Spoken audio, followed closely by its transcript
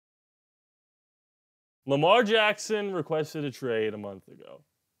Lamar Jackson requested a trade a month ago.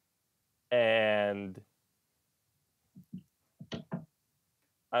 And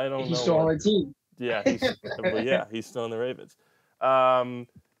I don't He's know still on what. the team. Yeah, he's still in the Ravens. And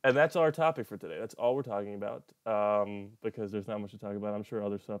that's our topic for today. That's all we're talking about because there's not much to talk about. I'm sure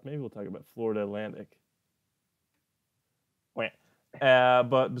other stuff. Maybe we'll talk about Florida Atlantic.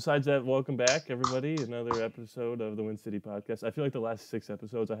 But besides that, welcome back, everybody. Another episode of the Win City Podcast. I feel like the last 6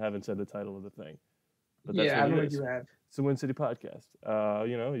 episodes I haven't said the title of the thing. But that's Yeah, I what don't it think is. you have. It's the Win City Podcast.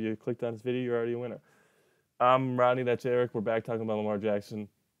 You clicked on this video, you're already a winner. I'm Rodney, that's Eric. We're back talking about Lamar Jackson.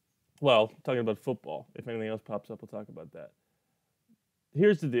 Well, talking about football. If anything else pops up, we'll talk about that.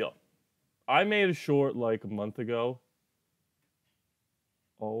 Here's the deal. I made a short like a month ago.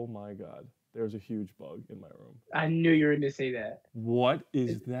 Oh my God. There's a huge bug in my room. I knew you were going to say that. What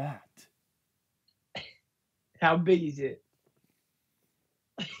is that? How big is it?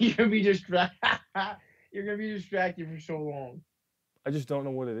 You're going to be distracted. You're going to be distracted for so long. I just don't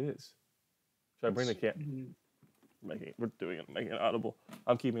know what it is. Should I bring the cat? We're doing it, making it audible.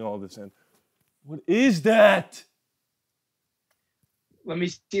 I'm keeping all this in. What is that? Let me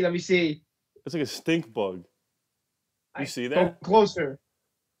see. It's like a stink bug. You see that? Go closer.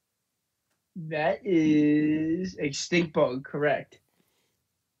 That is a stink bug, correct.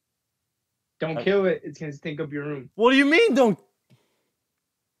 Don't kill it. It's going to stink up your room. What do you mean, don't?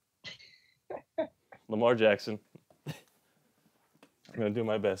 Lamar Jackson. I'm going to do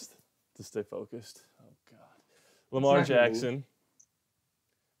my best to stay focused. Oh, God. Lamar Jackson.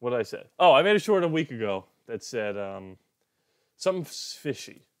 What did I say? Oh, I made a short a week ago that said something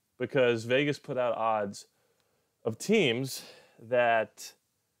fishy because Vegas put out odds of teams that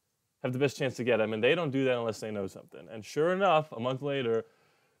have the best chance to get him, and they don't do that unless they know something. And sure enough, a month later,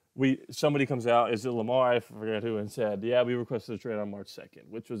 somebody comes out, is it Lamar? I forget who, and said, yeah, we requested a trade on March 2nd,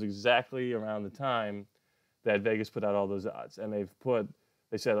 which was exactly around the time that Vegas put out all those odds. And they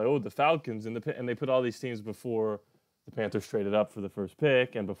said, oh, the Falcons, and they put all these teams before the Panthers traded up for the first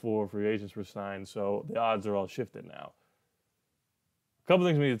pick and before free agents were signed, so the odds are all shifted now. A couple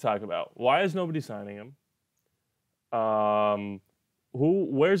things we need to talk about. Why is nobody signing him?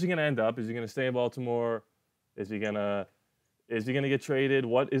 Where's he going to end up? Is he going to stay in Baltimore? Is he going to get traded?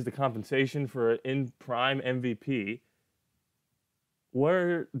 What is the compensation for an in-prime MVP?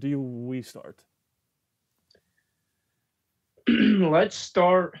 Where do we start? Let's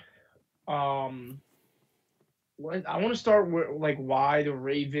start. I want to start with why the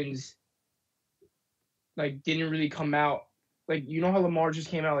Ravens didn't really come out. You know how Lamar just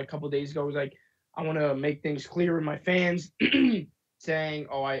came out a couple of days ago. It was like, I want to make things clear with my fans, saying,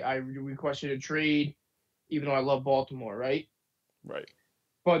 oh, I requested a trade, even though I love Baltimore, right? Right.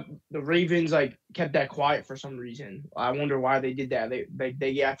 But the Ravens kept that quiet for some reason. I wonder why they did that.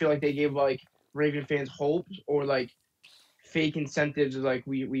 I feel like they gave Raven fans hope or fake incentives of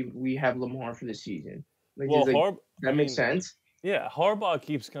we have Lamar for this season. That makes sense. Yeah, Harbaugh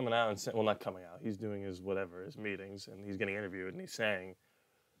keeps coming out and saying, well, not coming out. He's doing his meetings, and he's getting interviewed, and he's saying,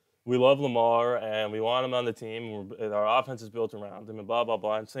 we love Lamar, and we want him on the team. Our offense is built around him, and blah, blah,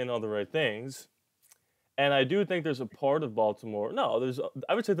 blah, and saying all the right things. And I do think there's a part of Baltimore. No,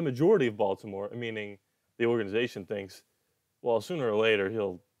 I would say the majority of Baltimore, meaning the organization, thinks, well, sooner or later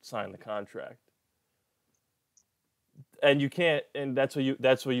he'll sign the contract. And you can't, and that's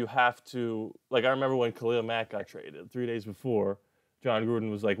what you have to. I remember when Khalil Mack got traded 3 days before. John Gruden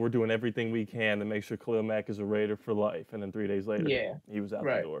was like, we're doing everything we can to make sure Khalil Mack is a Raider for life. And then 3 days later, he was out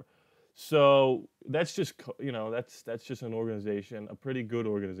the door. So that's just, that's just an organization, a pretty good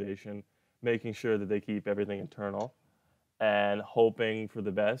organization, making sure that they keep everything internal and hoping for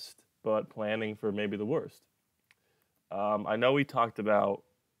the best, but planning for maybe the worst. I know we talked about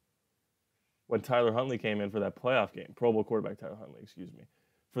when Tyler Huntley came in for that playoff game, Pro Bowl quarterback Tyler Huntley,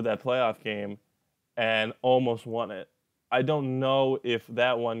 for that playoff game and almost won it. I don't know if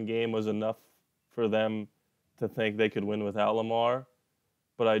that one game was enough for them to think they could win without Lamar,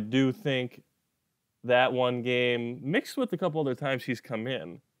 but I do think that one game, mixed with a couple other times he's come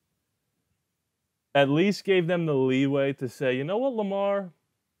in, at least gave them the leeway to say, you know what, Lamar,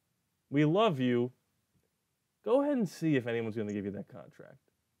 we love you. Go ahead and see if anyone's going to give you that contract.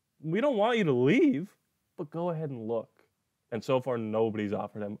 We don't want you to leave, but go ahead and look. And so far, nobody's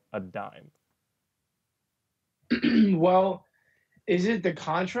offered him a dime. Well, is it the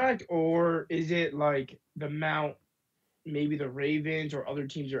contract or is it the amount maybe the Ravens or other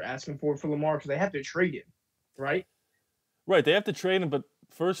teams are asking for Lamar? Because they have to trade him, right? Right, they have to trade him, but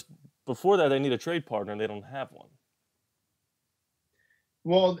first, before that, they need a trade partner, and they don't have one.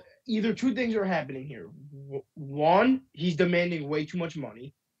 Well, either two things are happening here. One, he's demanding way too much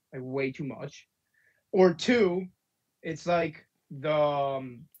money, way too much. Or two, it's like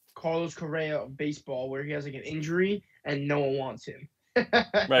the Carlos Correa of baseball, where he has like an injury and no one wants him.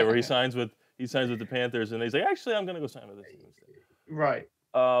 Right, where he signs with the Panthers, and he's like, actually, I'm gonna go sign with this team instead. Right.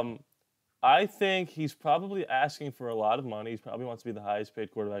 Um, I think he's probably asking for a lot of money. He probably wants to be the highest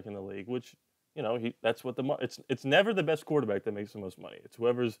paid quarterback in the league, which, that's what it's never the best quarterback that makes the most money. It's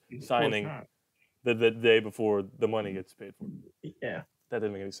whoever's Of course signing not. the day before the money gets paid for. Yeah. That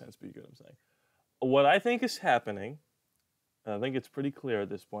didn't make any sense, but you get what I'm saying. What I think is happening, and I think it's pretty clear at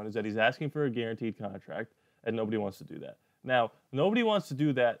this point, is that he's asking for a guaranteed contract, and nobody wants to do that. Now, nobody wants to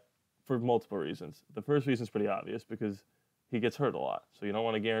do that for multiple reasons. The first reason is pretty obvious because he gets hurt a lot, so you don't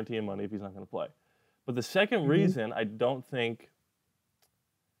want to guarantee him money if he's not going to play. But the second reason, I don't think,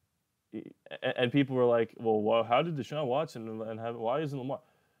 and people were like, well, how did Deshaun Watson and why isn't Lamar?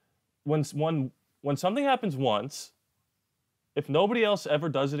 When something happens once, if nobody else ever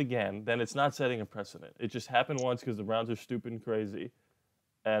does it again, then it's not setting a precedent. It just happened once because the Browns are stupid and crazy,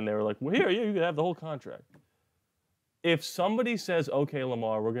 and they were like, well, here, you can have the whole contract. If somebody says, okay,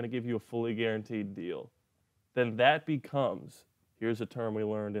 Lamar, we're going to give you a fully guaranteed deal, then that becomes, here's a term we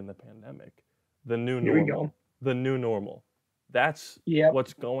learned in the pandemic, the new Here we normal. go. The new normal. That's Yep.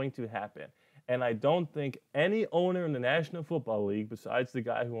 what's going to happen. And I don't think any owner in the National Football League, besides the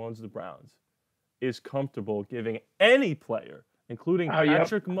guy who owns the Browns, is comfortable giving any player, including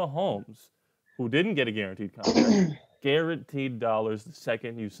Patrick Mahomes, who didn't get a guaranteed contract, guaranteed dollars the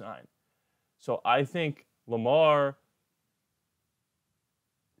second you sign. So I think Lamar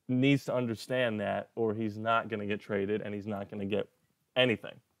needs to understand that, or he's not going to get traded and he's not going to get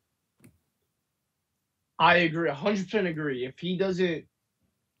anything. I agree, 100% agree. If he doesn't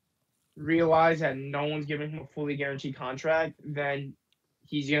realize that no one's giving him a fully guaranteed contract, then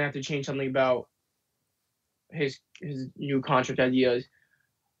he's going to have to change something about his new contract ideas.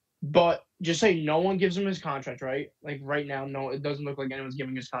 But just say no one gives him his contract, right? Like right now, no, it doesn't look like anyone's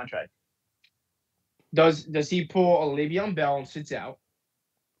giving his contract. Does he pull a Le'Veon Bell and sits out?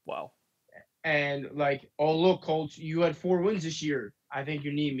 Wow. And like, oh look, Colts, you had 4 wins this year. I think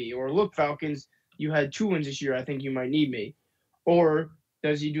you need me. Or look, Falcons, you had 2 wins this year. I think you might need me. Or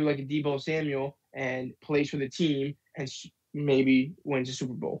does he do like a Deebo Samuel and plays for the team and maybe wins a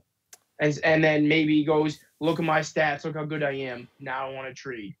Super Bowl? And then maybe he goes, look at my stats, look how good I am. Now I want to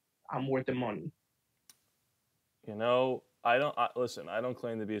trade. I'm worth the money. Listen, I don't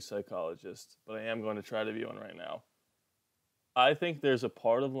claim to be a psychologist, but I am going to try to be one right now. I think there's a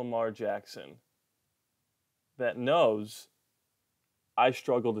part of Lamar Jackson that knows I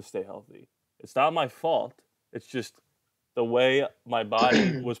struggle to stay healthy. It's not my fault. It's just the way my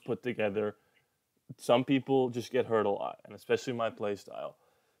body was put together. Some people just get hurt a lot, and especially my play style.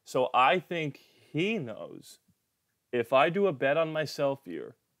 So I think he knows if I do a bet on myself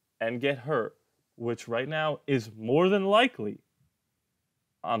here and get hurt, which right now is more than likely,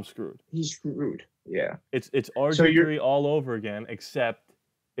 I'm screwed. He's screwed. Yeah. It's RG3 all over again, except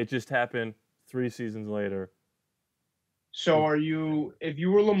it just happened 3 seasons later. So if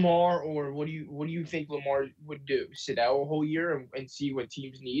you were Lamar, or what do you think Lamar would do? Sit out a whole year and see what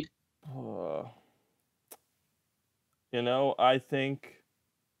teams need? I think.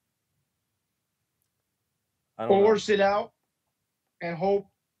 Or sit out and hope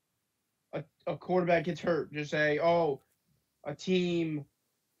a quarterback gets hurt. Just say, a team.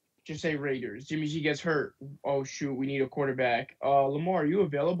 Just say Raiders. Jimmy G gets hurt. Oh shoot, we need a quarterback. Lamar, are you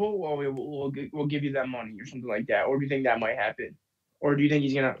available? Well, we'll give you that money or something like that. Or do you think that might happen? Or do you think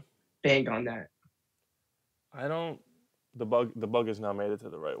he's gonna bank on that? I don't. The bug has now made it to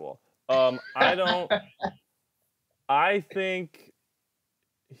the right wall. I don't. I think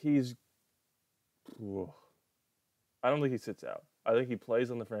he's. I don't think he sits out. I think he plays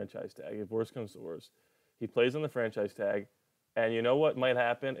on the franchise tag. If worse comes to worse, he plays on the franchise tag. And you know what might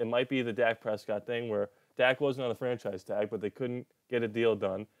happen? It might be the Dak Prescott thing where Dak wasn't on the franchise tag, but they couldn't get a deal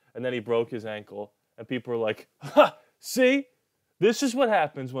done. And then he broke his ankle. And people were like, ha, see? This is what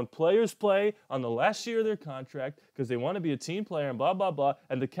happens when players play on the last year of their contract because they want to be a team player and blah, blah, blah.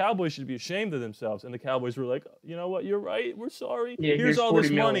 And the Cowboys should be ashamed of themselves. And the Cowboys were like, you know what? You're right. We're sorry. Yeah, here's all this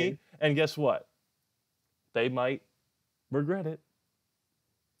million. money. And guess what? They might regret it.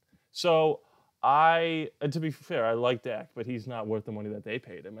 So and to be fair, I like Dak, but he's not worth the money that they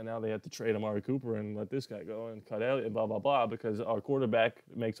paid him. And now they have to trade Amari Cooper and let this guy go and cut Elliott and blah, blah, blah, because our quarterback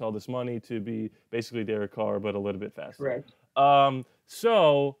makes all this money to be basically Derek Carr, but a little bit faster. Correct.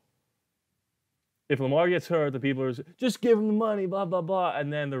 So if Lamar gets hurt, the people are just give him the money, blah, blah, blah.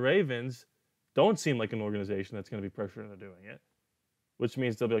 And then the Ravens don't seem like an organization that's going to be pressured into doing it, which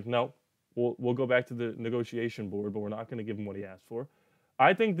means they'll be like, no, we'll go back to the negotiation board, but we're not going to give him what he asked for.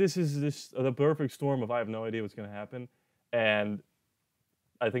 I think this is the perfect storm of I have no idea what's going to happen, and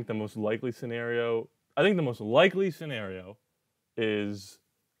I think the most likely scenario. I think the most likely scenario is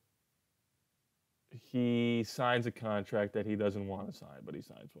he signs a contract that he doesn't want to sign, but he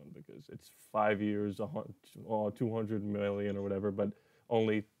signs one because it's 5 years, 200 million or whatever, but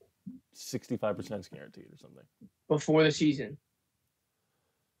only 65% is guaranteed or something. Before the season.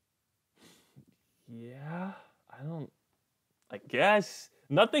 Yeah, I guess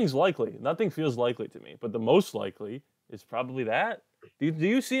nothing's likely. Nothing feels likely to me, but the most likely is probably that. Do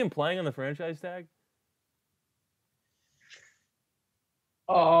you see him playing on the franchise tag?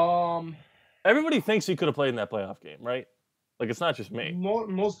 Everybody thinks he could have played in that playoff game, right? Like, it's not just me.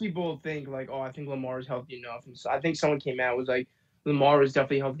 Most people think, like, oh, I think Lamar is healthy enough. And so I think someone came out and was like, Lamar was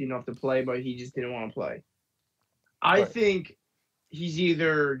definitely healthy enough to play, but he just didn't want to play. I think he's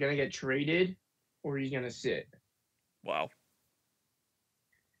either going to get traded or he's going to sit. Wow.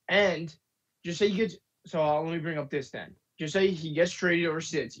 And just say he gets – so let me bring up this then. Just say he gets traded or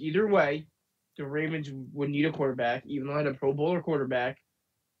sits. Either way, the Ravens would need a quarterback, even though I had a Pro Bowler quarterback.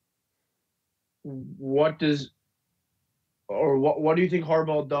 What do you think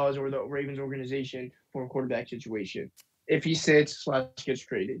Harbaugh does, or the Ravens organization, for a quarterback situation if he sits / gets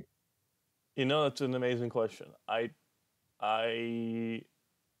traded? You know, that's an amazing question. They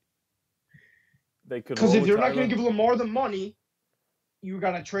could, because if they're not going to give Lamar the money, you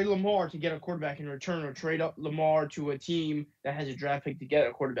got to trade Lamar to get a quarterback in return, or trade up Lamar to a team that has a draft pick to get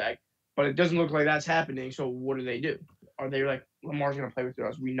a quarterback. But it doesn't look like that's happening. So what do? Are they like, Lamar's going to play with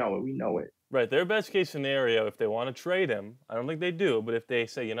us? We know it. Right, their best case scenario, if they want to trade him, I don't think they do, but if they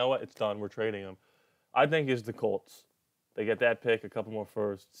say, you know what, it's done, we're trading him, I think is the Colts. They get that pick, a couple more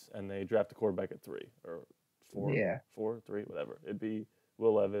firsts, and they draft the quarterback at 3 or 4. Yeah. 4, 3, whatever. It'd be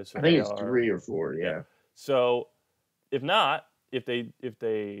Will Levis. Or I think it's 3 or 4. Yeah. So, if not, if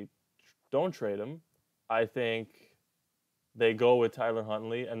they don't trade him, I think they go with Tyler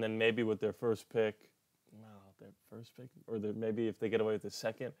Huntley, and then maybe with their first pick, or maybe if they get away with the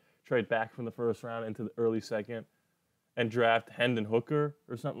second, trade back from the first round into the early second, and draft Hendon Hooker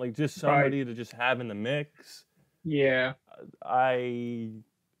or something, like just somebody to just have in the mix. Yeah.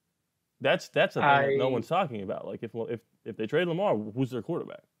 That's a thing that no one's talking about. Like if they trade Lamar, who's their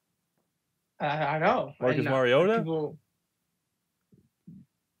quarterback? I know. Marcus Mariota?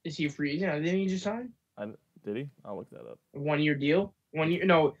 Is he a free agent? Didn't he just sign? Did he? I'll look that up. A 1-year deal? 1 year?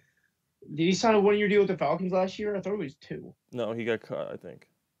 No. Did he sign a 1-year deal with the Falcons last year? I thought it was 2. No, he got cut, I think.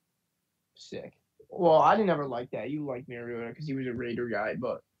 Sick. Well, I didn't ever like that. You liked Mariota because he was a Raider guy,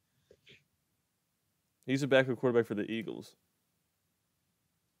 but he's a backup quarterback for the Eagles.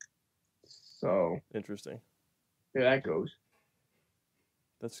 So interesting. There that goes.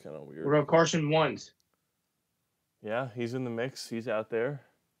 That's kind of weird. What about Carson Wentz? Yeah, he's in the mix. He's out there.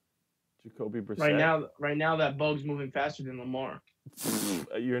 Jacoby Brissett. Right now, that bug's moving faster than Lamar.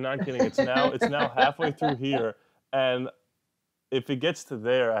 You're not kidding. It's now halfway through here, and if it gets to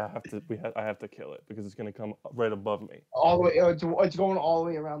there, I have to kill it because it's going to come right above me. All the way. It's going all the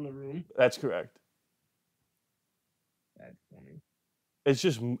way around the room. That's correct. That's funny. It's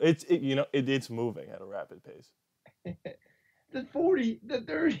just it's moving at a rapid pace. The 40, the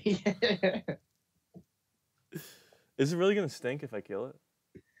 30. Is it really going to stink if I kill it?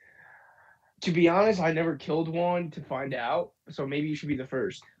 To be honest, I never killed one to find out, so maybe you should be the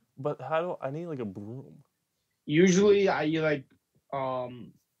first. But I need like a broom. Usually, you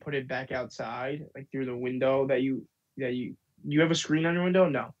put it back outside, like through the window that you have a screen on your window?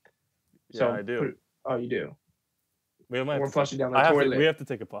 No. Yeah, so I do. You do. Or flush it down the toilet. We have to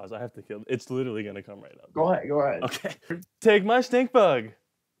take a pause. I have to kill it. It's literally going to come right up. Go ahead. Okay. Take my stink bug.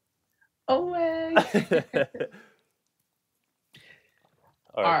 Away.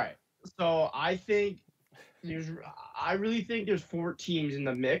 All right. So I really think there's 4 teams in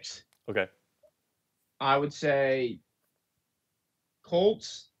the mix. Okay. I would say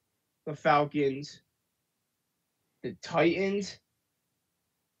Colts, the Falcons, the Titans,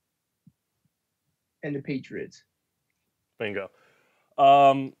 and the Patriots. Bingo.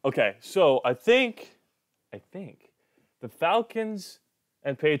 Okay, so I think the Falcons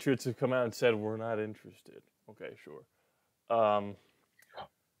and Patriots have come out and said we're not interested. Okay, sure.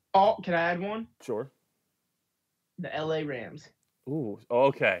 Can I add one? Sure. The LA Rams. Ooh,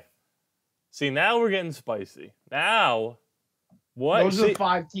 okay. See, now we're getting spicy. Now, what? Those are the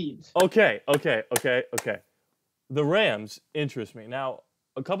 5 teams. Okay. The Rams interest me. Now,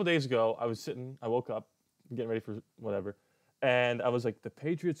 a couple days ago, I woke up, getting ready for whatever, and I was like, the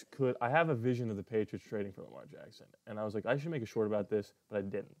Patriots I have a vision of the Patriots trading for Lamar Jackson. And I was like, I should make a short about this, but I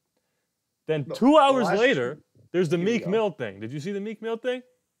didn't. Then 2 hours last later, there's the Here we Meek go. Mill thing. Did you see the Meek Mill thing?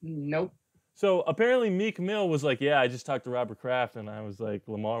 Nope. So apparently Meek Mill was like, yeah, I just talked to Robert Kraft, and I was like,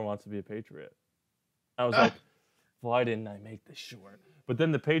 Lamar wants to be a Patriot. I was like, why didn't I make this short? But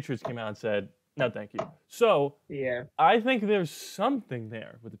then the Patriots came out and said, no, thank you. So Yeah. I think there's something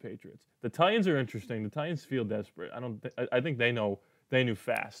there with the Patriots. The Titans are interesting. The Titans feel desperate. I think they knew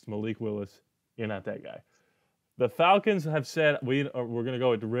fast. Malik Willis, you're not that guy. The Falcons have said we're going to go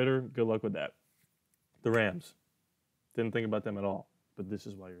with Ritter. Good luck with that. The Rams. Didn't think about them at all, but this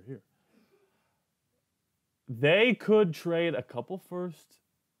is why you're here. They could trade a couple firsts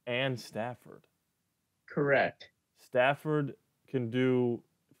and Stafford. Correct. Stafford can do,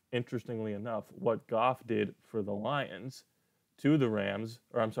 interestingly enough, what Goff did for the Lions to the Ravens,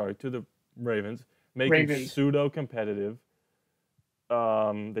 making pseudo-competitive.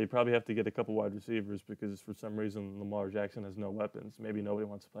 They probably have to get a couple wide receivers because for some reason Lamar Jackson has no weapons. Maybe nobody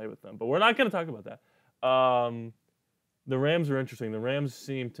wants to play with them. But we're not going to talk about that. The Rams are interesting. The Rams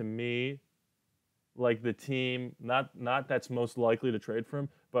seem to me like the team, not that's most likely to trade for him,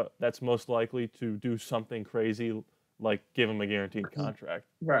 but that's most likely to do something crazy like give him a guaranteed contract.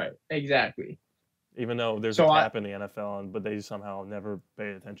 Right. Exactly. Even though there's a cap in the NFL, but they somehow never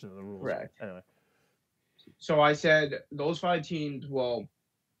pay attention to the rules. Correct. Anyway. So I said those 5 teams. Well,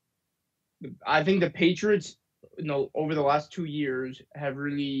 I think the Patriots, over the last 2 years, have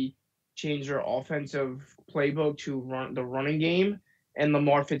really changed their offensive playbook to run the running game, and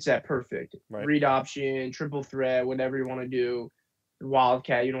Lamar fits that perfect. Right. Read option, triple threat, whatever you want to do,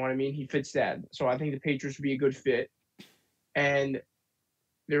 wildcat. You know what I mean? He fits that. So I think the Patriots would be a good fit, and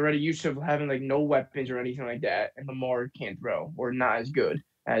they're already used to having like no weapons or anything like that, and Lamar can't throw or not as good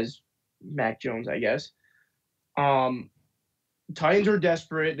as Mac Jones, I guess. Titans are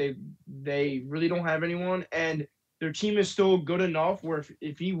desperate. They really don't have anyone, and their team is still good enough where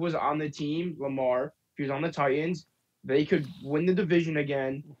if he was on the team, Lamar, if he was on the Titans, they could win the division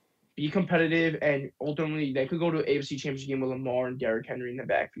again, be competitive, and ultimately they could go to an AFC Championship game with Lamar and Derrick Henry in the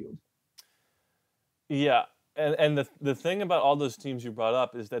backfield. Yeah, and the thing about all those teams you brought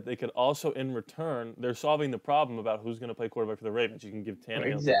up is that they could also, in return, they're solving the problem about who's going to play quarterback for the Ravens. You can give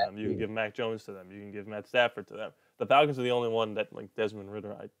Tannehill to them. You can give Mac Jones to them. You can give Matt Stafford to them. The Falcons are the only one that, like Desmond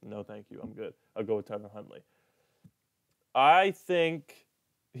Ridder, no thank you, I'm good. I'll go with Tyler Huntley. I think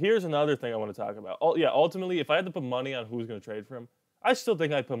here's another thing I want to talk about. Ultimately, if I had to put money on who's going to trade for him, I still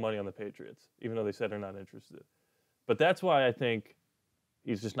think I'd put money on the Patriots, even though they said they're not interested. But that's why I think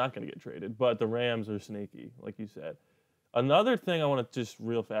he's just not going to get traded. But the Rams are sneaky, like you said. Another thing I want to just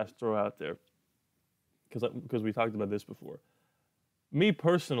real fast throw out there, because we talked about this before. Me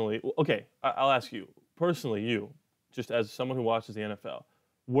personally, okay, I'll ask you. Personally, you, just as someone who watches the NFL,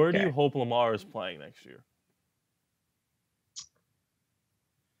 where do you hope Lamar is playing next year?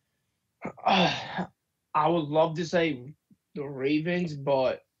 I would love to say the Ravens,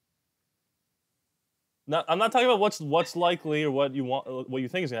 but I'm not talking about what's likely or what you want, what you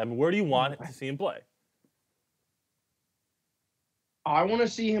think is going to happen. Where do you want to see him play? I want to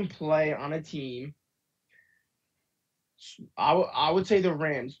see him play on a team. I would say the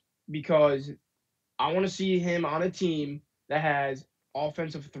Rams, because I want to see him on a team that has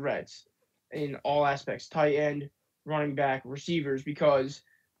offensive threats in all aspects, tight end, running back, receivers, because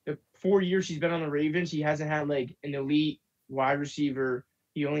the 4 years he's been on the Ravens, he hasn't had like an elite wide receiver.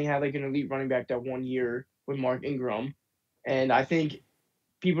 He only had like an elite running back that 1 year with Mark Ingram. And I think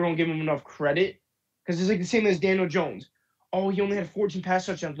people don't give him enough credit because it's like the same as Daniel Jones. Oh, he only had 14 pass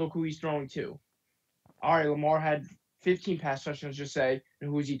touchdowns. Look who he's throwing to. All right, Lamar had 15 pass touchdowns, just say, and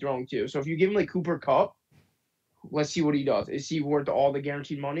who is he throwing to? So if you give him like Cooper Kupp, let's see what he does. Is he worth all the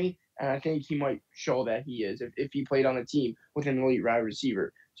guaranteed money? And I think he might show that he is if he played on a team with an elite wide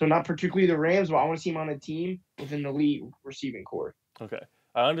receiver. So not particularly the Rams, but I want to see him on a team with an elite receiving core. Okay.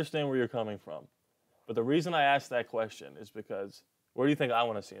 I understand where you're coming from. But the reason I asked that question is because where do you think I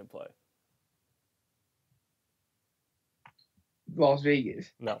want to see him play? Las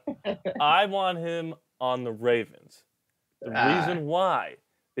Vegas. No. I want him on the Ravens. The reason why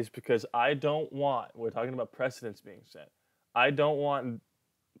is because I don't want, we're talking about precedents being set, I don't want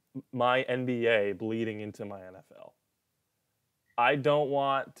my NBA bleeding into my NFL. I don't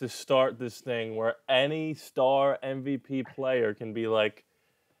want to start this thing where any star MVP player can be like,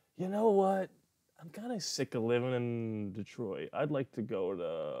 you know what? I'm kind of sick of living in Detroit. I'd like to go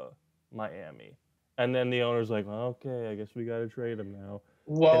to Miami. And then the owner's like, well, okay, I guess we got to trade him now.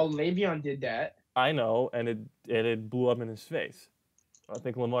 Well, Le'Veon did that. I know, and it blew up in his face. I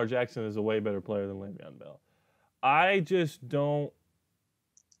think Lamar Jackson is a way better player than Le'Veon Bell. I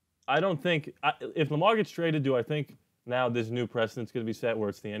don't think, if Lamar gets traded, do I think now this new precedent's going to be set where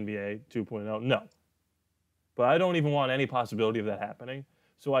it's the NBA 2.0. No. But I don't even want any possibility of that happening.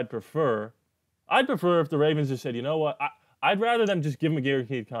 So I'd prefer if the Ravens just said, you know what, I'd rather them just give him a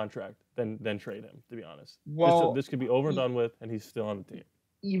guaranteed contract than trade him, to be honest. Well, this could be over and done with, and he's still on the team.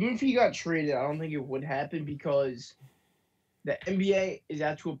 Even if he got traded, I don't think it would happen because the NBA is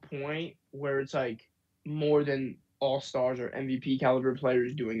at to a point where it's like more than all-stars or MVP caliber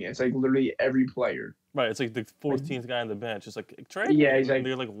players doing it. It's like literally every player. Right, it's like the 14th guy on the bench. It's like, trade Yeah, me. he's like,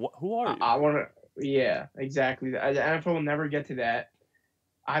 they're like, who are you? I want to. Yeah, exactly. The NFL will never get to that.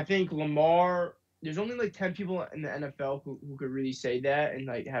 I think Lamar. There's only like 10 people in the NFL who could really say that and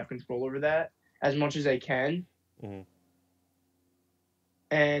like have control over that as much as they can. Mm-hmm.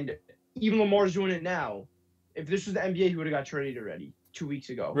 And even Lamar's doing it now. If this was the NBA, he would have got traded already 2 weeks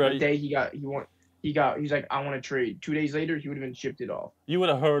ago. Right. The day he's like, I want to trade. 2 days later, he would have been shipped it off. You would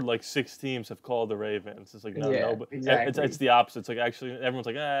have heard like 6 teams have called the Ravens. It's like, no, but exactly. it's the opposite. It's like actually everyone's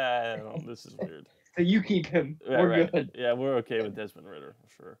like, no, this is weird. So you keep him. Yeah, we're good. Yeah, we're okay with Desmond Ridder for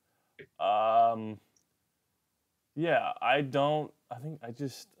sure. Yeah, I don't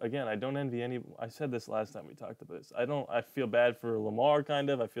envy any. I said this last time we talked about this. I feel bad for Lamar, kind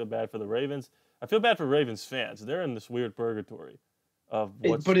of. I feel bad for the Ravens. I feel bad for Ravens fans. They're in this weird purgatory of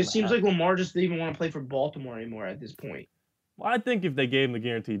what's But it seems happen. like Lamar just didn't even want to play for Baltimore anymore at this point. Well, I think if they gave him the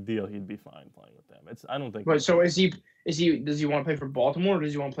guaranteed deal, he'd be fine playing with them. I don't think. But so does he want to play for Baltimore or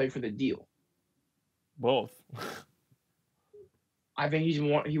does he want to play for the deal? Both. I think he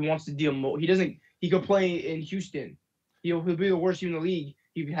wants the deal. He could play in Houston. He'll be the worst team in the league.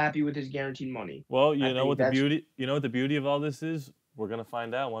 He'd be happy with his guaranteed money. Well, you know what the beauty of all this is? We're gonna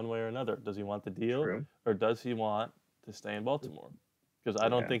find out one way or another. Does he want the deal, True. or does he want to stay in Baltimore? Because I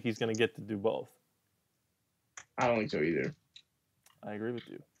don't think he's gonna get to do both. I don't think so either. I agree with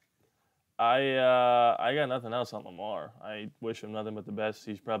you. I got nothing else on Lamar. I wish him nothing but the best.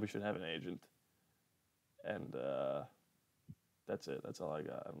 He probably should have an agent. And that's it. That's all I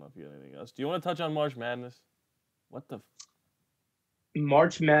got. I don't know if you got anything else. Do you want to touch on March Madness? What the?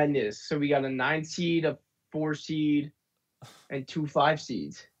 March Madness. So we got a 9 seed, a 4 seed, and 2 5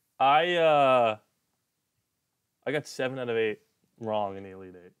 seeds. I got 7 out of 8 wrong in the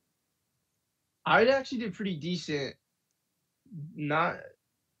Elite Eight. I actually did pretty decent.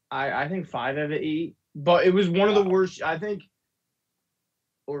 I think 5 out of 8, but it was one of the worst. I think,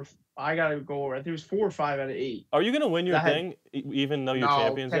 or I gotta go over. I think it was 4 or 5 out of 8. Are you gonna win your thing even though you're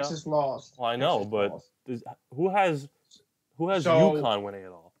champions? Texas lost. Well, I know, but who has UConn winning it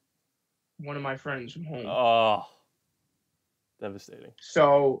all? One of my friends from home. Oh, devastating.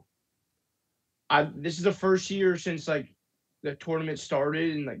 So, this is the first year since like the tournament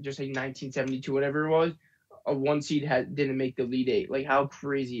started in like just like 1972, whatever it was. A 1 seed didn't make the Elite Eight. Like, how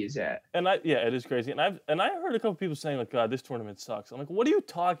crazy is that? And it is crazy. And I heard a couple people saying like, God, this tournament sucks. I'm like, what are you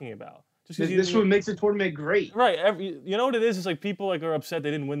talking about? This what makes the tournament great. Right. You know what it is? It's like people like are upset they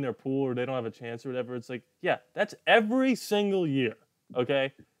didn't win their pool or they don't have a chance or whatever. It's like, yeah, that's every single year.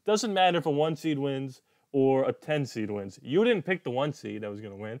 Okay, doesn't matter if a 1 seed wins or a 10 seed wins. You didn't pick the 1 seed that was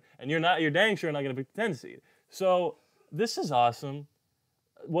going to win, and you're dang sure not going to pick the 10 seed. So this is awesome.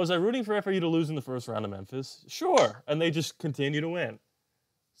 Was I rooting for FAU to lose in the first round of Memphis? Sure, and they just continue to win.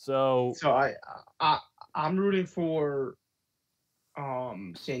 So I'm rooting for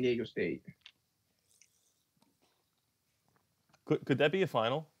San Diego State. Could that be a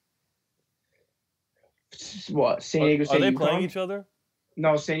final? What, San Diego State? Are they playing each other?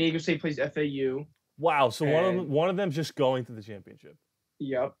 No, San Diego State plays FAU. Wow, so one of them's just going to the championship.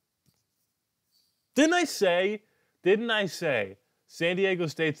 Yep. Didn't I say San Diego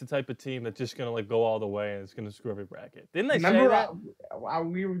State's the type of team that's just gonna like go all the way and it's gonna screw every bracket? Didn't I say that?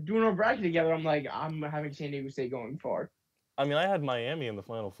 We were doing our bracket together. I'm like, I'm having San Diego State going far. I mean, I had Miami in the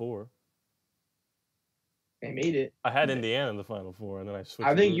Final Four. They made it. I had Indiana in the Final Four, and then I switched.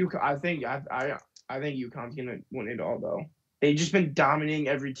 I think UConn's gonna win it all though. They've just been dominating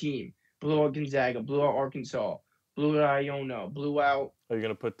every team. Blew out Gonzaga, blew out Arkansas, blew out Iona, blew out. Are you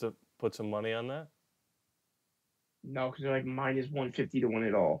gonna put some money on that? No, because they're like minus 150 to win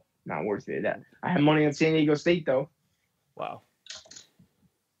it all. Not worth it. I have money on San Diego State though. Wow.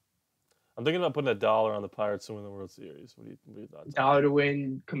 I'm thinking about putting $1 on the Pirates to win the World Series. What are your thoughts? $1 to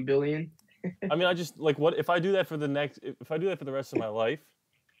win $1 I mean, I just like what if I do that for the rest of my life?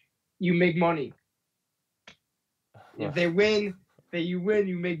 You make money. If they win,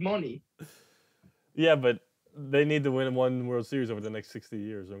 you make money. Yeah, but they need to win 1 World Series over the next 60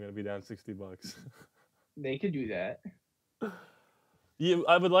 years. I'm going to be down $60. They could do that. Yeah,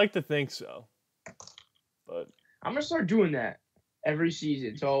 I would like to think so. But I'm going to start doing that every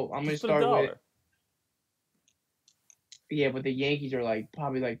season. So I'm going to start with Yeah, but the Yankees are like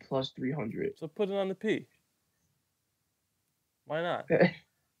probably like plus 300. So put it on the P. Why not? I'm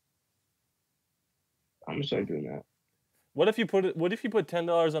gonna start doing that. What if you put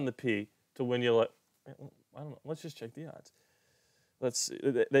 $10 on the P to win you? I don't know. Let's just check the odds. Let's see.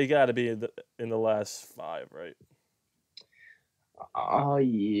 They got to be in the last 5, right? Oh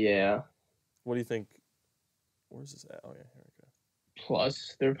yeah. What do you think? Where's this at? Oh yeah, here we go.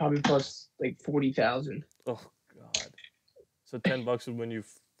 Plus, they're probably plus like 40,000. Oh God. So $10 would win you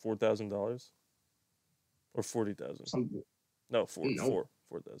 $4,000, or 40,000. Something. No, Nope.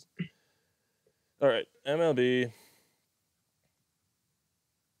 4,000. All right, MLB.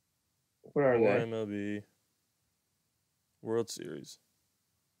 What are they? MLB World Series.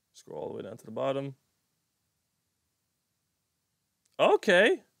 Scroll all the way down to the bottom.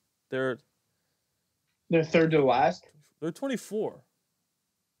 Okay, they're third to last. They're 24.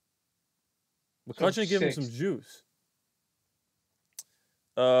 So McCutcheon give him some juice.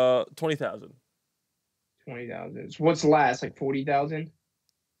 20,000. 20,000. So what's last? Like 40,000.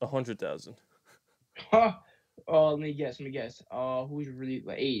 100,000. Huh. Let me guess. Who's really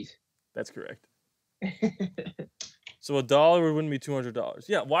the A's? That's correct. So $1 would win me $200.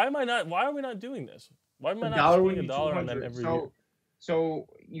 Yeah. Why are we not doing this? Why am I not spending $1 on that every year? So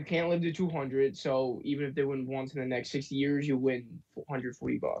you can't live to 200. So even if they win once in the next 60 years, you win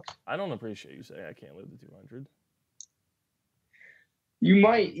 $140. I don't appreciate you saying I can't live to 200. You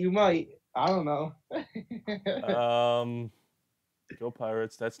might. I don't know. Go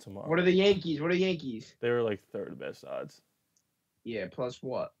Pirates. That's tomorrow. What are the Yankees? They were like third best odds. Yeah, plus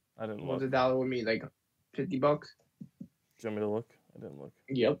what? I didn't look. What's $1 with me? Like $50? Do you want me to look? I didn't look.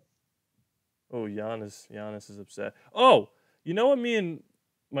 Yep. Oh, Giannis is upset. Oh, you know what me and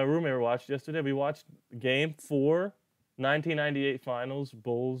my roommate watched yesterday? We watched Game 4, 1998 Finals,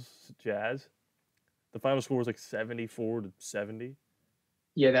 Bulls, Jazz. The final score was like 74-70.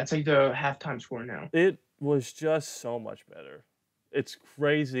 Yeah, that's like the halftime score now. It was just so much better. It's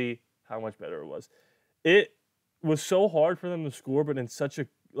crazy how much better it was. It was so hard for them to score, but in such a,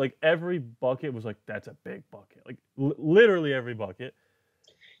 like, every bucket was like, that's a big bucket. Like, literally every bucket.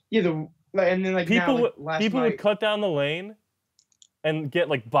 Yeah, and then like people now, would cut down the lane and get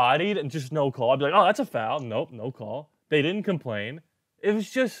like bodied and just no call. I'd be like, oh, that's a foul. Nope, no call. They didn't complain. It was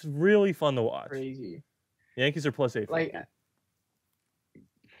just really fun to watch. Crazy. Yankees are plus 850. Like,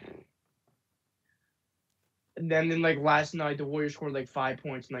 and then like last night, the Warriors scored like 5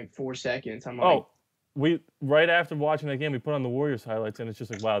 points in like 4 seconds. I'm like, right after watching that game, we put on the Warriors highlights, and it's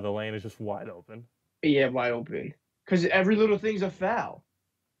just like, wow, the lane is just wide open. Yeah, wide open. Because every little thing's a foul.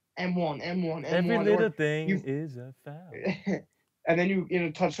 M1. Every little thing is a foul. And then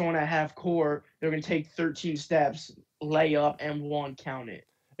you touch someone at half court, they're gonna take 13 steps, lay up, M1, count it.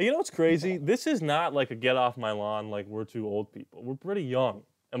 And you know what's crazy? This is not like a get off my lawn, like we're two old people. We're pretty young,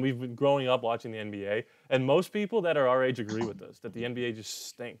 and we've been growing up watching the NBA. And most people that are our age agree with us that the NBA just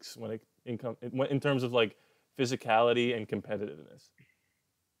stinks in terms of like physicality and competitiveness.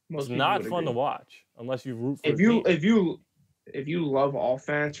 It's not fun to watch unless you root for a team. If you love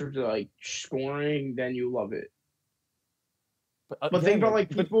offense or like scoring, then you love it. But think about like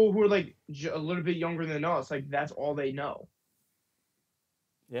people who are like a little bit younger than us. Like that's all they know.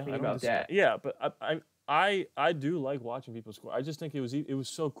 Yeah, think about that. Yeah, but I do like watching people score. I just think it was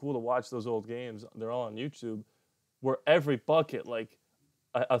so cool to watch those old games. They're all on YouTube, where every bucket, like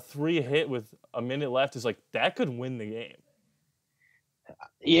a 3 hit with a minute left, is like that could win the game.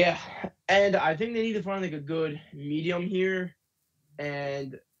 Yeah, and I think they need to find like a good medium here,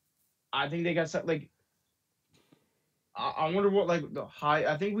 and I think they got something like. I wonder what like the high.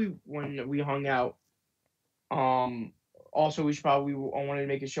 I think when we hung out. Also, I wanted to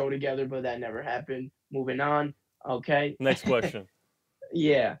make a show together, but that never happened. Moving on. Okay. Next question.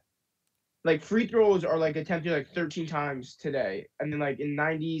 Yeah. Like free throws are like attempted like 13 times today, and then like in the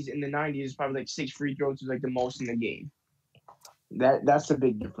 90s, probably like 6 free throws is like the most in the game. That's the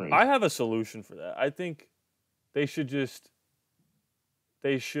big difference. I have a solution for that. I think they should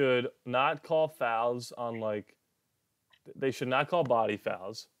not call fouls on like. They should not call body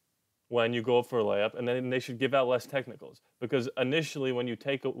fouls when you go for a layup, and then they should give out less technicals, because initially when you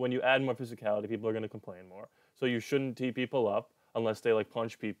add more physicality, people are going to complain more. So you shouldn't tee people up unless they like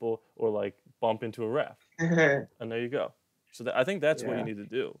punch people or like bump into a ref. And there you go. So I think that's what you need to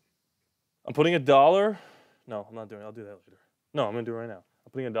do. I'm putting $1. No, I'm not doing it. I'll do that later. No, I'm going to do it right now.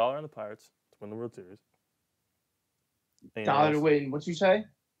 I'm putting $1 on the Pirates to win the World Series. $1 to win. What'd you say?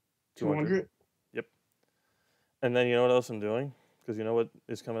 200? Yep. And then you know what else I'm doing? Because you know what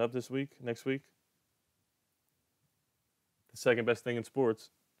is coming up next week? The second best thing in sports.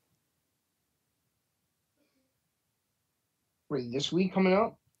 Wait, this week coming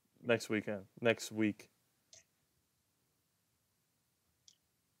up? Next weekend. Next week.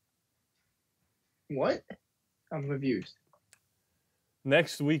 What? I'm confused.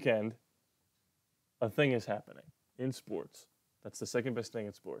 Next weekend, a thing is happening in sports. That's the second best thing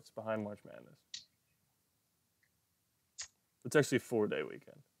in sports, behind March Madness. It's actually a 4-day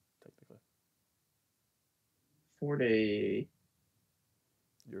weekend, technically. 4-day.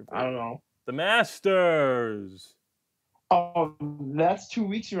 I don't know. The Masters. Oh, that's 2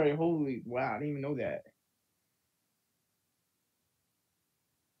 weeks already. Holy wow! I didn't even know that.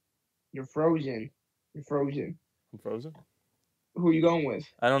 You're frozen. You're frozen. I'm frozen? Who are you going with?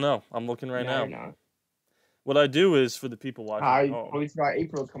 I don't know. I'm looking right now. You're not. What I do is, for the people watching at home, totally forgot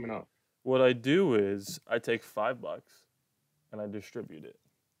April's coming up. what I do is I take $5 and I distribute it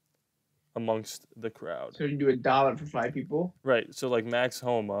amongst the crowd. So you do $1 for 5 people? Right. So like Max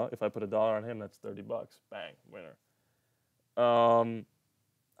Homa, if I put $1 on him, that's $30. Bang, winner.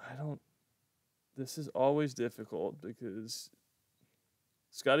 This is always difficult because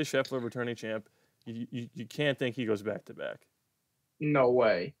Scottie Scheffler, returning champ, you can't think he goes back to back. No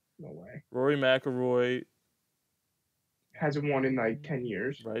way. No way. Rory McIlroy hasn't won in like 10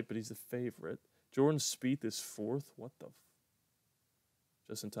 years. Right, but he's the favorite. Jordan Spieth is 4th. What the?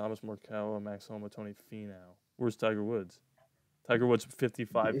 Justin Thomas, Morikawa, Max Homa, Tony Finau. Where's Tiger Woods? Tiger Woods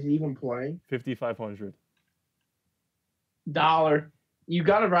 55. Is he even playing? 5,500. $1. You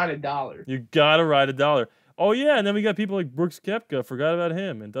gotta ride $1. You gotta ride $1. Oh yeah, and then we got people like Brooks Koepka. Forgot about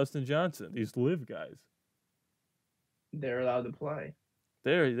him, and Dustin Johnson. These live guys. They're allowed to play.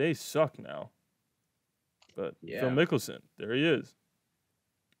 They suck now. But yeah. Phil Mickelson, there he is.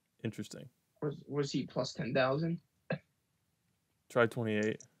 Interesting. Was he plus 10,000? Try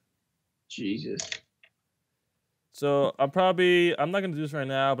 28. Jesus. So I'm not gonna do this right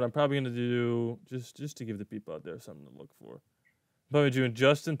now, but I'm probably gonna do just to give the people out there something to look for. I'm probably doing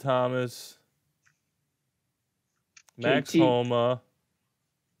Justin Thomas, Max Homa,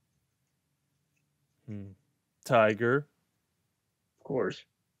 Tiger. Of course.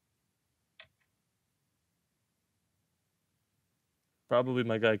 Probably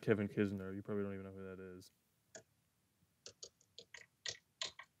my guy Kevin Kisner. You probably don't even know who that is.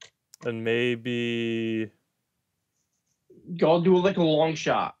 And maybe Y'all do like a long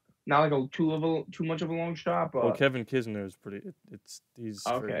shot. Not like too much of a long shot, but well, Kevin Kisner is pretty. He's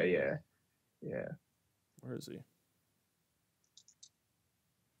okay. Yeah. Where is he?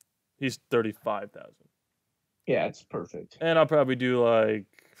 He's 35,000. Yeah, it's perfect. And I'll probably do like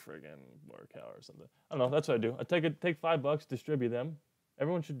friggin' Morikawa or something. I don't know. That's what I do. I take $5, distribute them.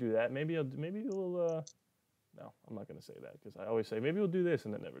 Everyone should do that. Maybe we'll. No, I'm not gonna say that because I always say maybe we'll do this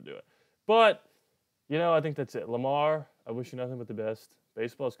and then never do it. But I think that's it. Lamar, I wish you nothing but the best.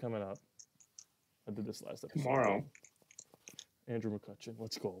 Baseball's coming up. I did this last episode. Tomorrow. Andrew McCutcheon,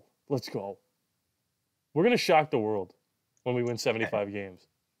 let's go. Let's go. We're gonna shock the world when we win 75 games.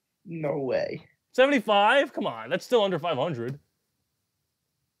 No way. 75? Come on, that's still under 500.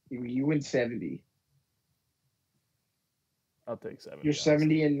 You win 70. I'll take 70. You're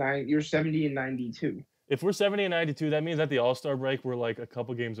 70 and 9. You're 70 and 92. If we're 70 and 92, that means at the All-Star break we're like a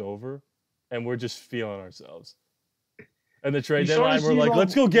couple games over, and we're just feeling ourselves. And the trade deadline, we're like,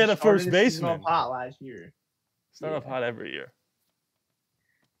 let's go get a first baseman. Started hot last year. Start off hot every year.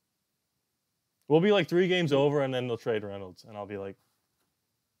 We'll be like 3 games over, and then they'll trade Reynolds, and I'll be like,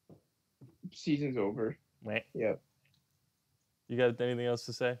 season's over. Meh. Yep. You got anything else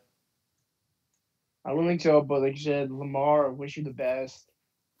to say? I don't think so, but like you said, Lamar, I wish you the best.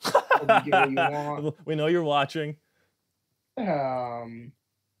 You get what you want. We know you're watching. This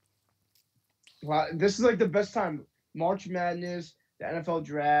is like the best time. March Madness, the NFL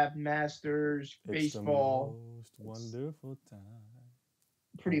Draft, Masters, baseball. It's the most wonderful time.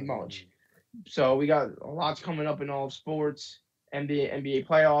 Pretty much. So we got a lot's coming up in all of sports. NBA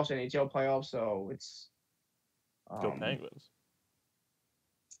playoffs, NHL playoffs. So it's go Penguins.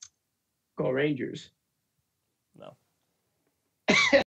 Go Rangers. No.